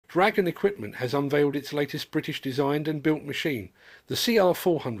Dragon Equipment has unveiled its latest British-designed and built machine, the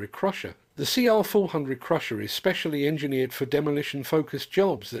CR400 crusher. The CR400 crusher is specially engineered for demolition-focused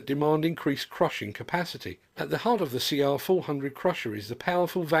jobs that demand increased crushing capacity. At the heart of the CR400 crusher is the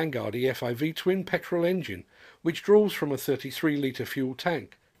powerful Vanguard EFIV twin petrol engine, which draws from a 33-litre fuel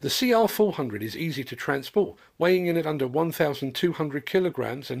tank. The CR400 is easy to transport, weighing in at under 1,200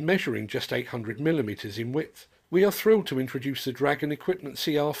 kilograms and measuring just 800 millimeters in width. We are thrilled to introduce the Dragon Equipment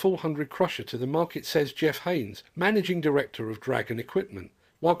CR400 crusher to the market, says Jeff Haynes, Managing Director of Dragon Equipment.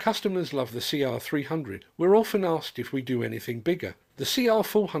 While customers love the CR300, we're often asked if we do anything bigger. The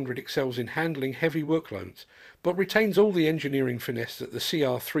CR400 excels in handling heavy workloads, but retains all the engineering finesse that the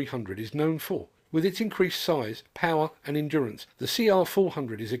CR300 is known for. With its increased size, power and endurance, the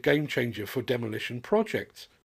CR400 is a game changer for demolition projects.